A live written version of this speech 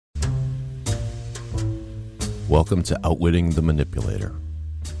Welcome to Outwitting the Manipulator,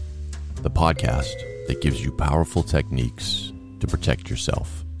 the podcast that gives you powerful techniques to protect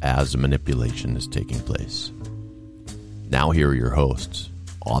yourself as manipulation is taking place. Now here are your hosts,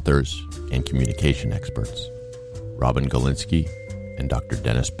 authors, and communication experts, Robin Galinsky and Dr.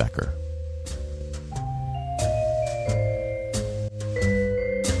 Dennis Becker.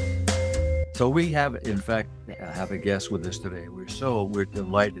 So we have, in fact, have a guest with us today. We're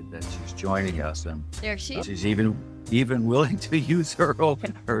delighted that she's joining us, and there she is. She's even willing to use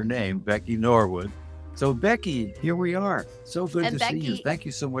her name, Becky Norwood. So Becky, here we are. So good to see you. Thank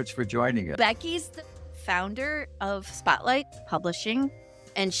you so much for joining us. Becky's the founder of Spotlight Publishing,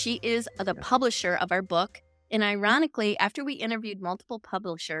 and she is the publisher of our book. And ironically, after we interviewed multiple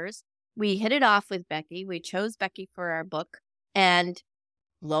publishers, we hit it off with Becky. We chose Becky for our book, and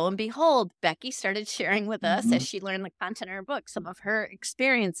lo and behold, Becky started sharing with us as she learned the content of her book, some of her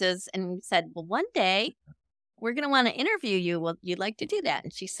experiences, and said, well, one day we're going to want to interview you. Well, you'd like to do that?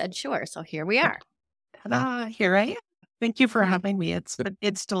 And she said, sure. So here we are. Ta-da, here I am. Thank you for having me.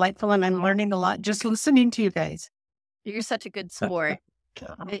 It's delightful, and I'm learning a lot just listening to you guys. You're such a good sport.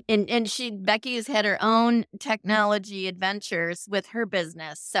 And Becky has had her own technology adventures with her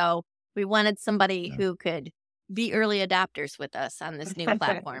business. So we wanted somebody who could be early adopters with us on this new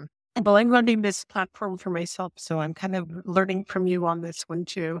platform. Well, I'm learning this platform for myself, so I'm kind of learning from you on this one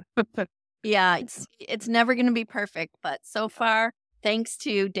too. Yeah, it's never going to be perfect, but so far, thanks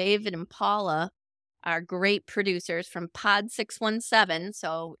to David and Paula, our great producers from Pod 617.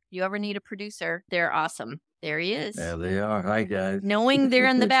 So you ever need a producer, they're awesome. There he is. There they are. Hi, guys. Knowing they're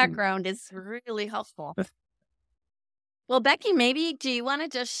in the background is really helpful. Well, Becky, maybe do you want to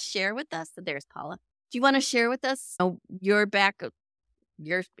just share with us? There's Paula. Do you want to share with us your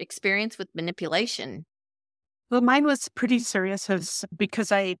experience with manipulation? Well, mine was pretty serious because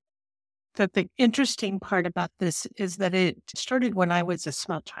the interesting part about this is that it started when I was a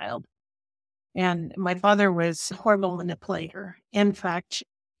small child. And my father was a horrible manipulator. In fact,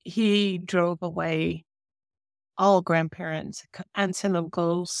 he drove away all grandparents, aunts and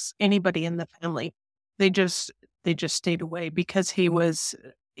uncles, anybody in the family. They just stayed away because he was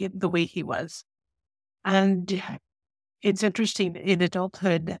the way he was. And it's interesting, in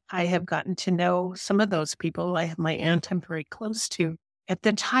adulthood, I have gotten to know some of those people. I have my aunt I'm very close to. At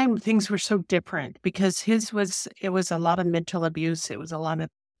the time, things were so different because it was a lot of mental abuse. It was a lot of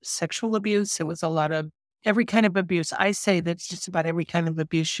sexual abuse. It was a lot of every kind of abuse. I say that's just about every kind of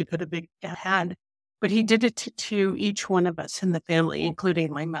abuse she could have had. But he did it to each one of us in the family,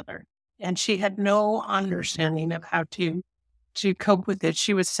 including my mother. And she had no understanding of how to cope with it.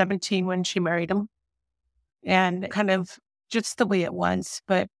 She was 17 when she married him. And kind of just the way it was.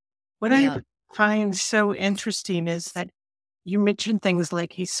 But what I find so interesting is that you mentioned things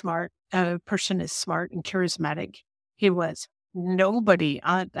like he's smart. A person is smart and charismatic. He was. Nobody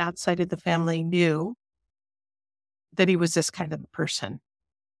outside of the family knew that he was this kind of a person.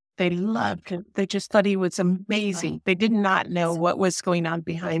 They loved him. They just thought he was amazing. They did not know what was going on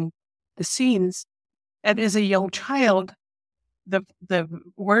behind the scenes. And as a young child, the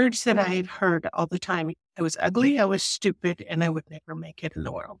words that I had heard all the time, I was ugly, I was stupid, and I would never make it in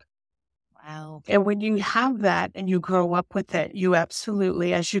the world. Wow. And when you have that and you grow up with it, you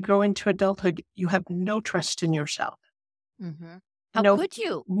absolutely, as you grow into adulthood, you have no trust in yourself. Mm-hmm. How could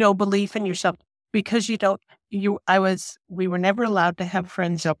you? No belief in yourself because we were never allowed to have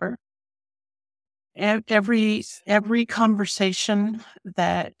friends over. Every conversation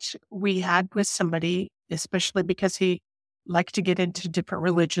that we had with somebody, especially because he liked to get into different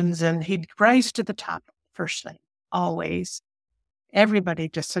religions and he'd rise to the top first thing, always. Everybody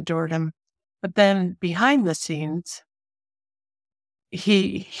just adored him. But then behind the scenes,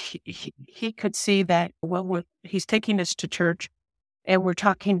 he could see that, he's taking us to church and we're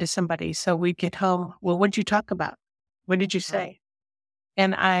talking to somebody. So we'd get home. Well, what'd you talk about? What did you say?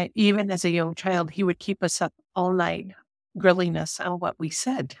 And even as a young child, he would keep us up all night, grilling us on what we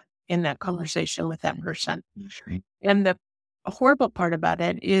said in that conversation with that person. And the horrible part about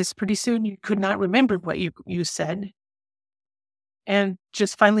it is pretty soon you could not remember what you said. And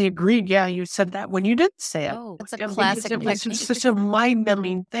just finally agreed, yeah, you said that when you didn't say it. Oh, it's a classic. It was such a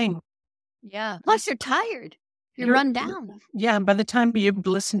mind-numbing thing. Yeah. Plus, you're tired. You're run down. Yeah, by the time you've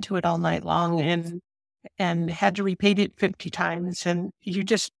listened to it all night long and had to repeat it 50 times, and you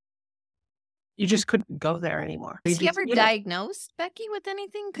just couldn't go there anymore. Was he ever diagnosed, Becky, with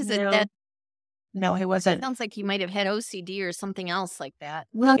anything? Because no, he wasn't. It sounds like he might have had OCD or something else like that.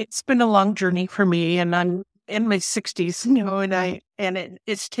 Well, it's been a long journey for me, and I'm in my 60s, and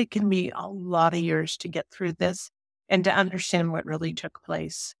it's taken me a lot of years to get through this and to understand what really took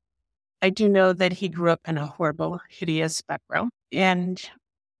place. I do know that he grew up in a horrible, hideous background. And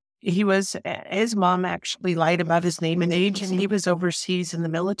his mom actually lied about his name and age, and he was overseas in the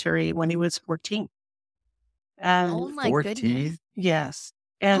military when he was 14. And Oh my 14? goodness. yes.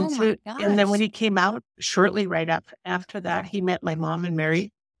 Oh And my and then when gosh. he came out, shortly right after that, he met my mom and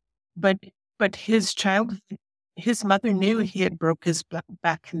married. But his mother knew he had broke his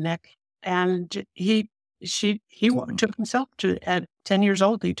back and neck, and he took himself at 10 years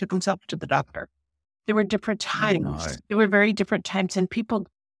old. He took himself to the doctor. There were different times. my. There were very different times, and people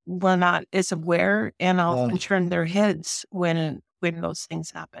were not as aware and often turned their heads when those things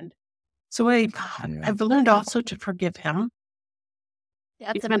happened. So I've learned also to forgive him.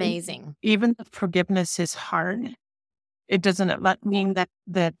 That's amazing. Even the forgiveness is hard. It doesn't mean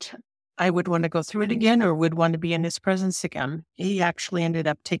that I would want to go through it again or would want to be in his presence again. He actually ended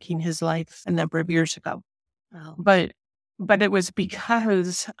up taking his life a number of years ago. Oh. But it was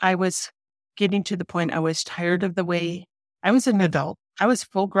because I was getting to the point I was tired of the way I was an adult. I was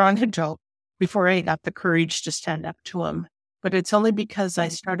full-grown adult before I got the courage to stand up to him. But it's only because I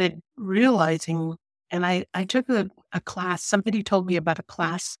started realizing, and I took a class. Somebody told me about a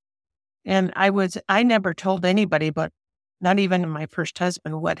class, and I never told anybody, but not even my first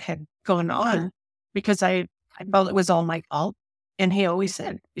husband, what had gone on, because I felt it was all my fault. And he always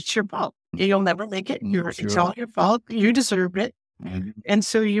said, "It's your fault. You'll never make it. It's all your fault. You deserved it." Mm-hmm. And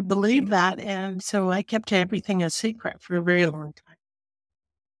so you believe that. And so I kept everything a secret for a very long time.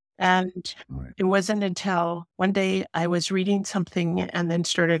 And it wasn't until one day I was reading something and then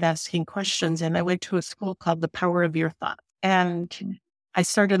started asking questions. And I went to a school called The Power of Your Thought. And I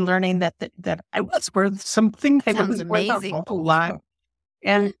started learning that I was worth something. Sounds amazing. A whole lot.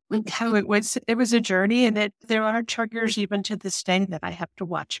 And how it was a journey, and there are triggers even to this day that I have to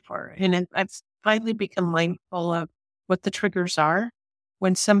watch for. And I've finally become mindful of what the triggers are.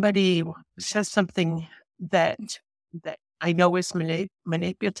 When somebody says something that I know is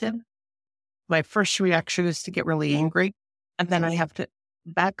manipulative, my first reaction is to get really angry. And then I have to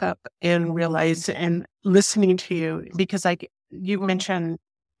back up and realize, and listening to you, because you mentioned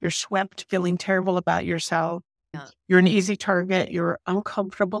you're swept, feeling terrible about yourself. Yeah. You're an easy target. You're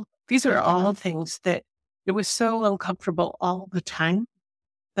uncomfortable. These are all things that it was so uncomfortable all the time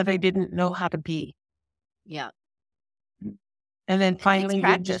that I didn't know how to be. Yeah. And then finally,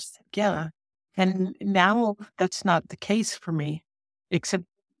 and now that's not the case for me,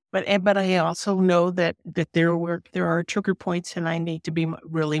 but I also know that there are trigger points, and I need to be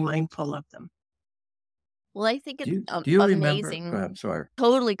really mindful of them. Well, I think it's amazing. I'm sorry.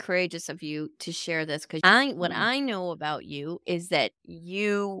 Totally courageous of you to share this, because what I know about you is that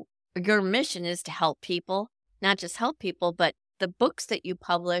your mission is to help people, not just help people, but the books that you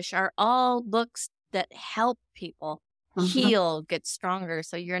publish are all books that help people heal, get stronger.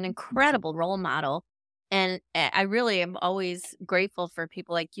 So you're an incredible role model. And I really am always grateful for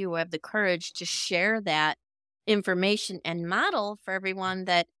people like you who have the courage to share that information and model for everyone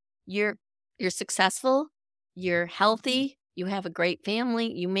that you're successful, you're healthy, you have a great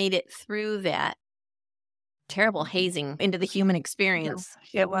family, you made it through that terrible hazing into the human experience.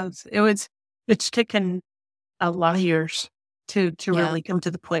 It's taken a lot of years to really come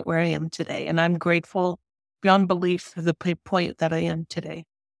to the point where I am today. And I'm grateful beyond belief for the point that I am today.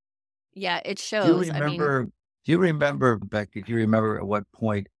 Yeah, it shows. Do you remember, Becky, at what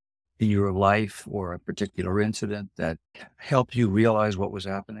point in your life or a particular incident that helped you realize what was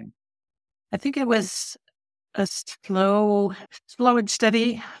happening? I think it was a slow and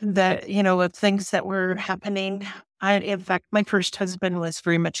steady of things that were happening. In fact, my first husband was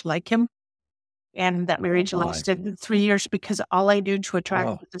very much like him. And that marriage lasted 3 years because all I do to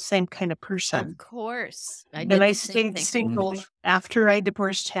attract was the same kind of person. Of course. I stayed single. After I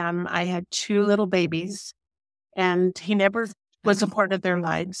divorced him, I had 2 little babies, and he never was a part of their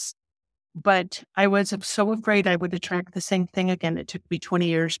lives. But I was so afraid I would attract the same thing again. It took me 20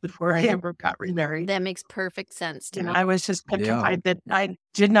 years before I ever got remarried. That makes perfect sense to me. I was just petrified that I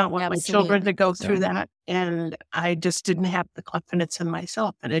did not want my children to go through that. And I just didn't have the confidence in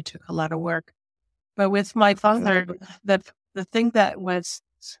myself. And it took a lot of work. But with my father, the thing that was,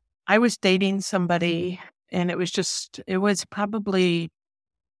 I was dating somebody, and it was probably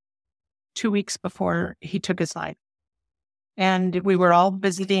 2 weeks before he took his life. And we were all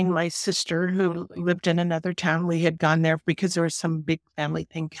visiting my sister who lived in another town. We had gone there because there was some big family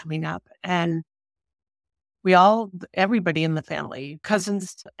thing coming up. And everybody in the family,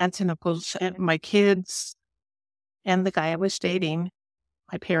 cousins, aunts and uncles, and my kids, and the guy I was dating,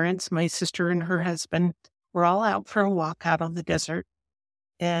 my parents, my sister and her husband, were all out for a walk out on the desert.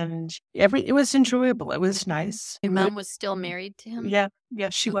 And it was enjoyable. It was nice. Your mom was still married to him? Yeah,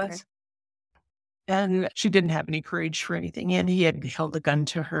 she was. And she didn't have any courage for anything. And he had held a gun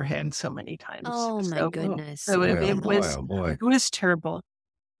to her head so many times. Oh, my goodness. So it was terrible.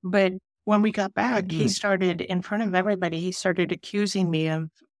 But when we got back, he started, in front of everybody, he started accusing me of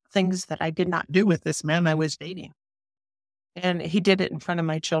things that I did not do with this man I was dating. And he did it in front of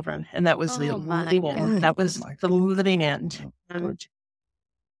my children. And that was the living end. That was the living end. And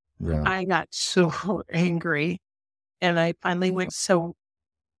I got so angry. And I finally went,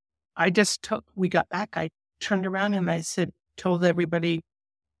 we got back, I turned around and I told everybody,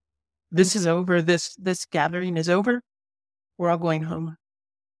 this is over. This gathering is over. We're all going home.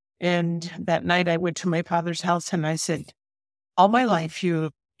 And that night I went to my father's house and I said, all my life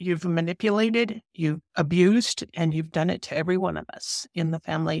you've manipulated, you've abused, and you've done it to every one of us in the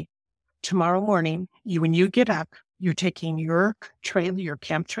family. Tomorrow morning, when you get up, you're taking your trailer, your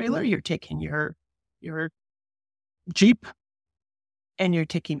camp trailer, you're taking your Jeep, and you're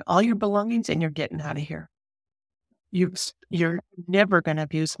taking all your belongings and you're getting out of here. You're never going to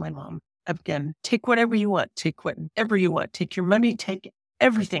abuse my mom again. Take whatever you want. Take whatever you want. Take your money. Take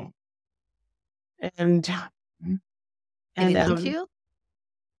everything. And he liked you?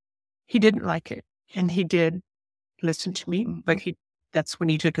 He didn't like it, and he did listen to me. But that's when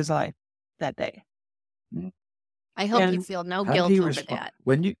he took his life that day. I hope you feel no guilt over that.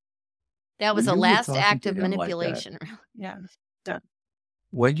 That was the last act of manipulation. Like yeah.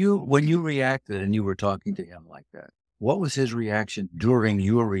 When you reacted and you were talking to him like that, what was his reaction during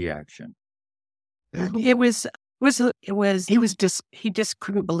your reaction? He just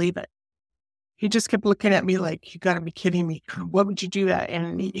couldn't believe it. He just kept looking at me like, you got to be kidding me. What would you do that?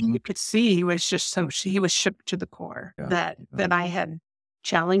 And you could see he was just he was shook to the core that I had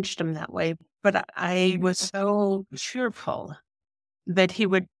challenged him that way. But I was so cheerful that he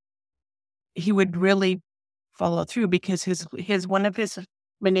would really follow through, because one of his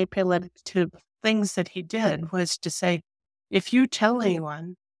manipulative things that he did was to say, if you tell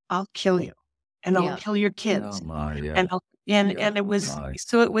anyone, I'll kill you and I'll kill your kids. And it was,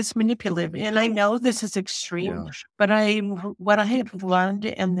 so it was manipulative. And I know this is extreme, but what I have learned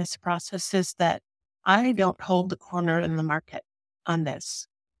in this process is that I don't hold the corner in the market on this.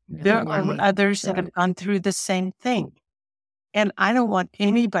 There are others that have gone through the same thing. And I don't want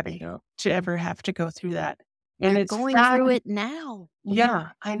anybody to ever have to go through that. And it's going through it now. Yeah,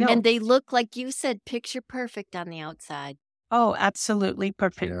 I know. And they look, like you said, picture perfect on the outside. Oh, absolutely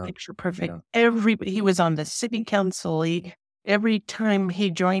perfect. Yeah. Picture perfect. Yeah. He was on the city council. Every time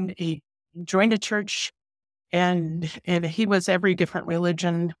he joined a church, and he was every different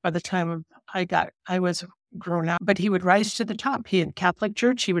religion by the time I was grown up. But he would rise to the top. He in Catholic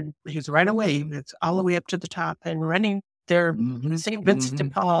church, he was right away. He was all the way up to the top and running their St. Vincent de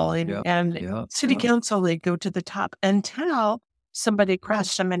Paul and city council. They'd go to the top until somebody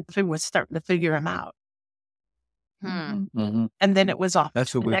crashed him and was starting to figure him out. And then it was off.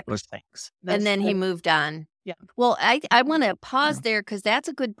 That's what we things. And then he moved on. Yeah. Well, I want to pause there, because that's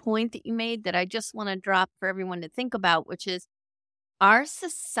a good point that you made that I just want to drop for everyone to think about, which is our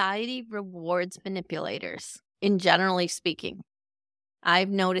society rewards manipulators, in generally speaking. I've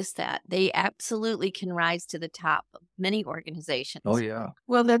noticed that they absolutely can rise to the top of many organizations. Oh, yeah.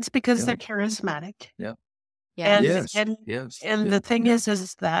 Well, that's because they're charismatic. Yeah. Yeah. And the thing is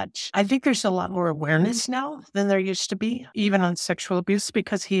that I think there's a lot more awareness now than there used to be, even on sexual abuse,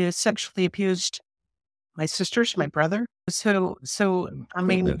 because he has sexually abused my sisters, my brother. So I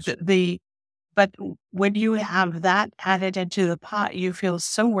mean, but when you have that added into the pot, you feel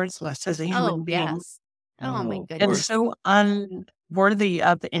so worthless as a human being. Yes. Oh my goodness. And so unworthy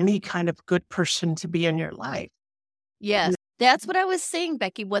of any kind of good person to be in your life. Yes. That's what I was saying,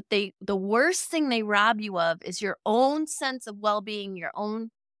 Becky. The worst thing they rob you of is your own sense of well-being, your own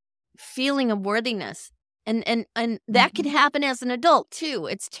feeling of worthiness. And that can happen as an adult too.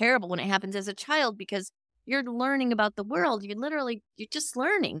 It's terrible when it happens as a child, because you're learning about the world. You're just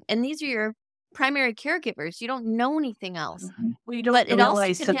learning. And these are your primary caregivers. You don't know anything else. Well, you don't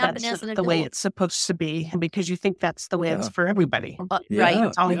realize that that's the way it's supposed to be, because you think that's the way it's for everybody. Right.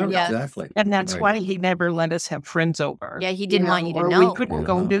 Exactly. And that's why he never let us have friends over. Yeah, he didn't want you to or know. We couldn't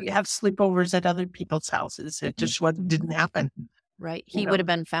go have sleepovers at other people's houses. It just didn't happen. Right. He would have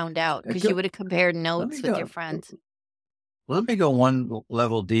been found out, because you would have compared notes with your friends. Let me go one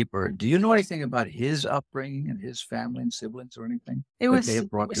level deeper. Do you know anything about his upbringing and his family and siblings or anything? It was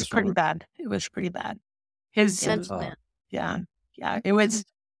pretty bad. It was pretty bad. It was,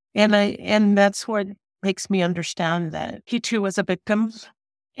 and that's what makes me understand that he too was a victim,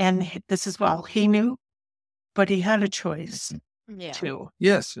 and this is all he knew, but he had a choice too.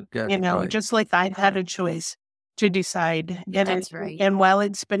 Yes, just like I had a choice to decide. That's right. And while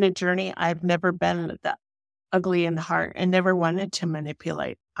it's been a journey, I've never been that ugly in heart and never wanted to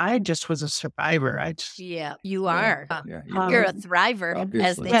manipulate. I just was a survivor. You are. Yeah, You're a thriver, as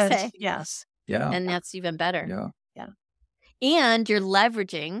obviously. they say. Yes. Yeah. And that's even better. Yeah. And you're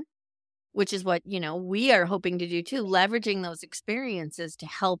leveraging, which is what, we are hoping to do too, leveraging those experiences to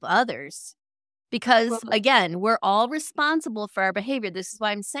help others. Because again, we're all responsible for our behavior. This is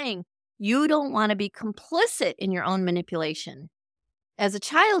why I'm saying you don't want to be complicit in your own manipulation. As a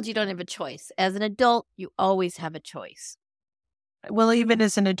child, you don't have a choice. As an adult, you always have a choice. Well, even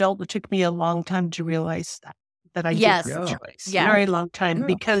as an adult, it took me a long time to realize that I did have a choice. Yeah. Very long time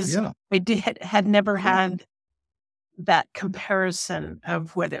because I had never had that comparison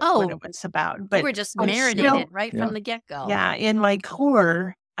of what it was about. But you were just marinated right from the get-go. Yeah, in my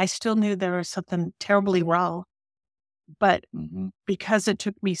core, I still knew there was something terribly wrong. But because it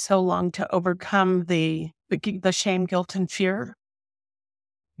took me so long to overcome the shame, guilt, and fear.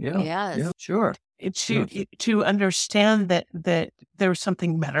 Yeah, sure. To understand that there was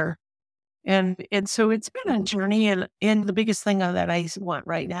something better. And so it's been a journey. And the biggest thing that I want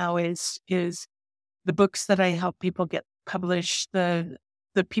right now is the books that I help people get published, the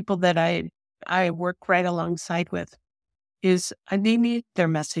people that I work right alongside with, is they need their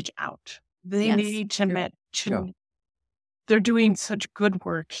message out. They need to mention. They're doing such good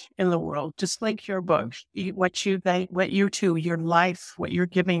work in the world, just like your book, what you do, your life, what you're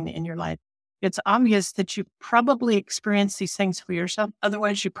giving in your life. It's obvious that you probably experience these things for yourself.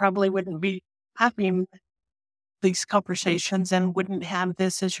 Otherwise, you probably wouldn't be having these conversations and wouldn't have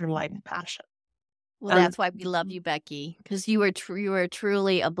this as your life and passion. Well, that's why we love you, Becky, because you are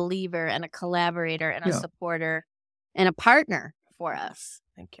truly a believer and a collaborator and a supporter and a partner for us.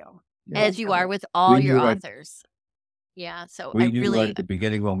 Thank you. As you are with all your authors. Yeah, so we knew right at the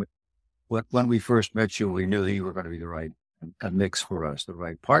beginning when we first met you, we knew that you were going to be the right mix for us, the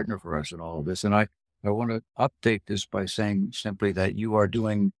right partner for us in all of this. And I want to update this by saying simply that you are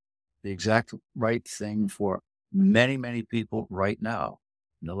doing the exact right thing for many, many people right now.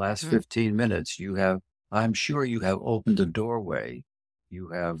 In the last 15 minutes, I'm sure you have opened a doorway. You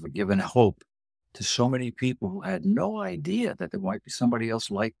have given hope to so many people who had no idea that there might be somebody else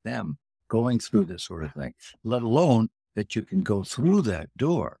like them going through this sort of thing, let alone that you can go through that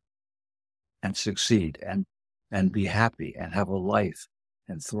door and succeed and be happy and have a life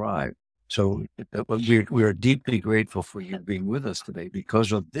and thrive. So we are deeply grateful for you being with us today.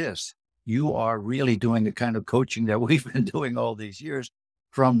 Because of this, you are really doing the kind of coaching that we've been doing all these years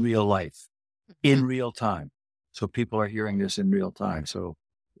from real life, in real time. So people are hearing this in real time. So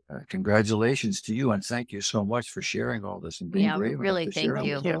congratulations to you, and thank you so much for sharing all this and being brave. Really, thank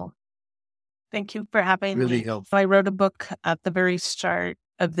you. Thank you for having me. Really helpful. I wrote a book at the very start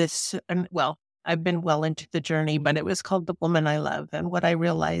of this, and I've been well into the journey, but it was called The Woman I Love. And what I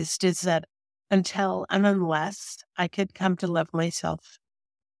realized is that unless I could come to love myself,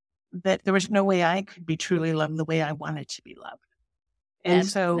 that there was no way I could be truly loved the way I wanted to be loved. And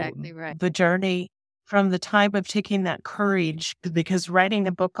so exactly right. The journey from the time of taking that courage, because writing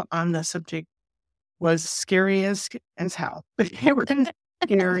a book on the subject was scary as hell. It was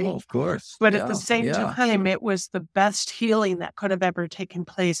scary. Of course. But at the same time, it was the best healing that could have ever taken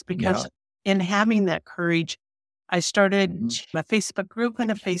place, because in having that courage, I started a Facebook group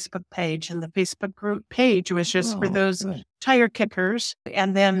and a Facebook page. And the Facebook group page was just for those tire kickers.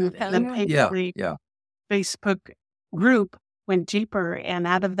 And then the Facebook group went deeper. And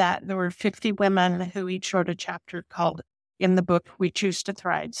out of that, there were 50 women who each wrote a chapter called, in the book, We Choose to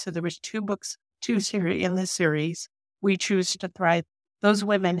Thrive. So there was two series in this series, We Choose to Thrive. Those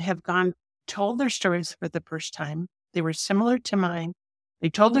women have told their stories for the first time. They were similar to mine. They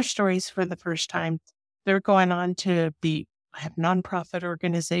told their stories for the first time. They're going on to have nonprofit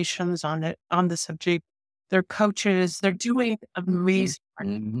organizations on the subject. They're coaches. They're doing amazing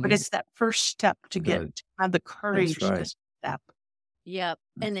work. But it's that first step to have the courage to step. Yep.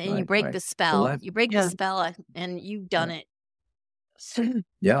 And then you break the spell. You break the spell, and you've done it.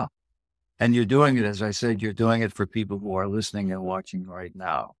 Yeah. And you're doing it, as I said, you're doing it for people who are listening and watching right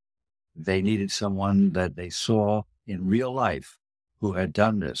now. They needed someone that they saw in real life who had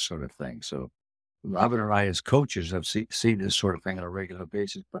done this sort of thing. So Robin and I, as coaches, have seen this sort of thing on a regular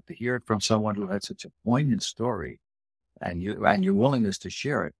basis, but to hear it from someone who had such a poignant story and your willingness to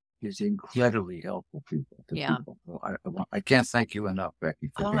share it is incredibly helpful to people. I can't thank you enough,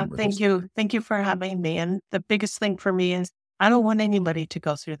 Becky, for being with us. Thank you. Thank you for having me. And the biggest thing for me is I don't want anybody to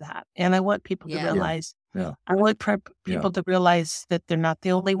go through that. And I want people to realize, I want people to realize that they're not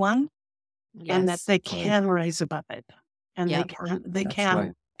the only one and that they can rise above it. And they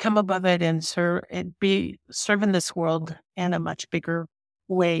can come above it and serve in this world in a much bigger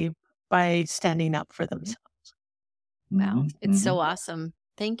way by standing up for themselves. Wow. It's so awesome.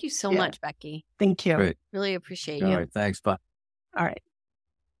 Thank you so much, Becky. Thank you. Great. Really appreciate All you. right. Thanks. Bye. All right.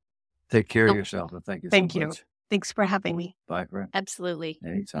 Take care of yourself. And thank you Thank so you. much. Thanks for having me. Bye, friend. Absolutely.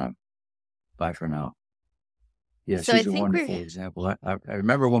 Anytime. Bye for now. Yeah, So I she's a think wonderful example. I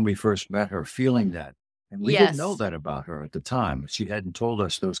remember when we first met her feeling that. And we didn't know that about her at the time. She hadn't told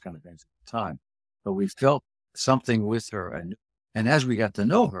us those kind of things at the time. But we felt something with her. And as we got to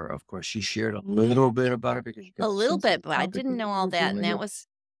know her, of course, she shared a little bit about it. Because a little bit, but I didn't know all that. And that was,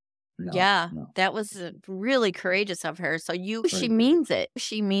 that was really courageous of her. So she means it.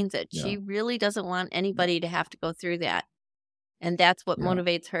 She means it. Yeah. She really doesn't want anybody to have to go through that. And that's what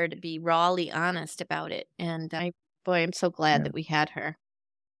motivates her to be rawly honest about it. And I'm so glad that we had her.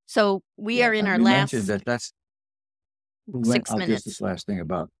 So we are in our last that's 6 minutes. Just this last thing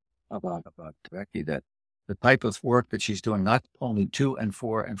about Becky, that the type of work that she's doing, not only to and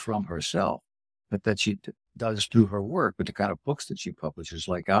for and from herself, but that she does through her work, but the kind of books that she publishes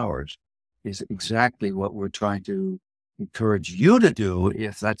like ours, is exactly what we're trying to encourage you to do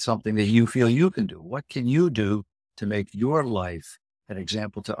if that's something that you feel you can do. What can you do to make your life an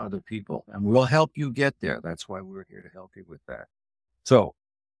example to other people? And we'll help you get there. That's why we're here to help you with that. So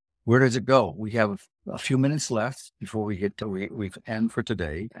where does it go? We have a few minutes left before we end for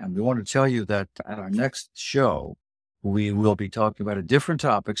today. And we want to tell you that at our next show, we will be talking about a different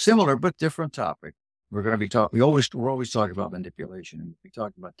topic, similar but different topic. We're going to be we're always talking about manipulation, and we're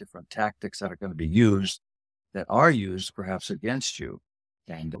talking about different tactics that are going to be used, that are used perhaps against you.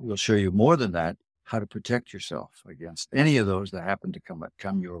 And we'll show you more than that, how to protect yourself against any of those that happen to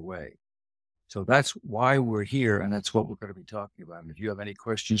come your way. So that's why we're here, and that's what we're going to be talking about. And if you have any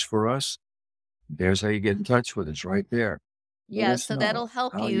questions for us, there's how you get in touch with us, right there. Yeah, so that'll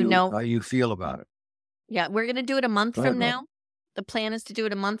help you know how you feel about it. Yeah, we're going to do it a month from now. The plan is to do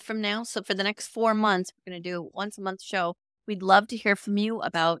it a month from now. So for the next 4 months, we're going to do a once a month show. We'd love to hear from you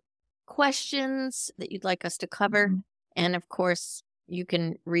about questions that you'd like us to cover. Mm-hmm. And of course, you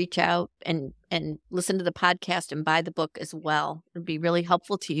can reach out and listen to the podcast and buy the book as well. It'd be really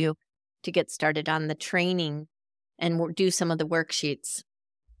helpful to you to get started on the training and do some of the worksheets.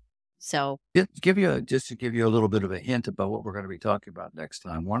 So just to give you a little bit of a hint about what we're going to be talking about next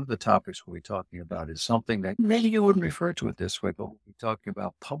time. One of the topics we'll be talking about is something that maybe you wouldn't refer to it this way, but we'll be talking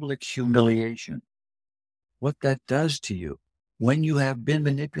about public humiliation. What that does to you when you have been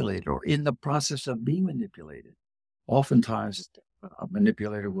manipulated or in the process of being manipulated. Oftentimes, a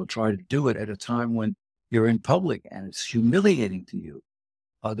manipulator will try to do it at a time when you're in public and it's humiliating to you.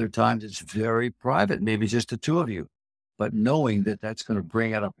 Other times it's very private, maybe just the two of you, but knowing that that's going to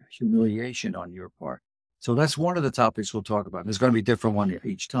bring out a humiliation on your part. So that's one of the topics we'll talk about. There's going to be a different one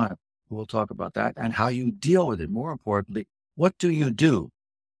each time. We'll talk about that and how you deal with it. More importantly, what do you do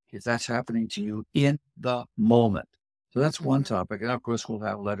if that's happening to you in the moment? So that's one topic. And of course, we'll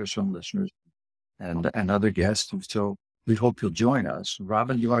have letters from listeners and other guests. So we hope you'll join us.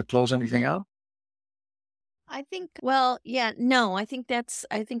 Robin, you want to close anything out? I think we'll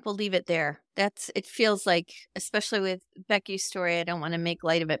leave it there. It feels like, especially with Becky's story, I don't want to make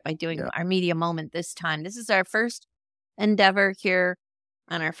light of it by doing our media moment this time. This is our first endeavor here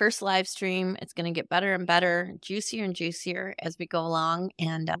on our first live stream. It's going to get better and better, juicier and juicier as we go along.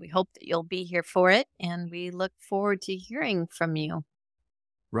 And we hope that you'll be here for it. And we look forward to hearing from you.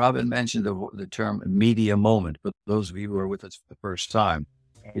 Robin mentioned the term media moment, but those of you who are with us for the first time,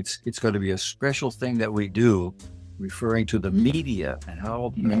 it's going to be a special thing that we do referring to the media and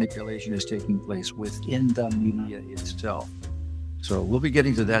how manipulation is taking place within the media itself. So we'll be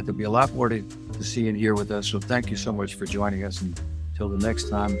getting to that. There'll be a lot more to see and hear with us. So thank you so much for joining us. And until the next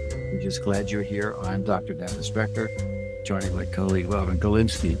time, we're just glad you're here. I'm Dr. Dennis Becker, joining my colleague, Robin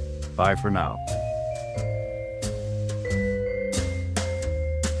Galinsky. Bye for now.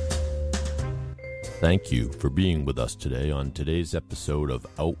 Thank you for being with us today on today's episode of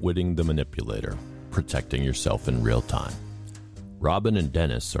Outwitting the Manipulator, Protecting Yourself in Real Time. Robin and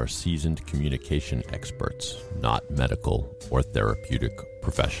Dennis are seasoned communication experts, not medical or therapeutic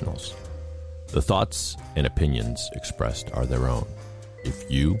professionals. The thoughts and opinions expressed are their own. If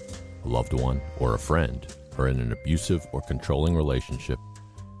you, a loved one, or a friend are in an abusive or controlling relationship,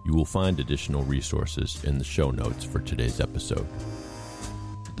 you will find additional resources in the show notes for today's episode.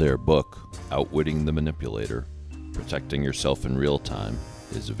 Their book, Outwitting the Manipulator, Protecting Yourself in Real Time,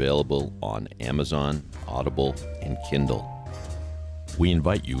 is available on Amazon, Audible, and Kindle. We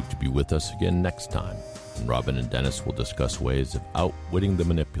invite you to be with us again next time, when Robin and Dennis will discuss ways of outwitting the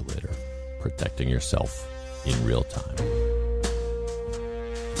manipulator, protecting yourself in real time.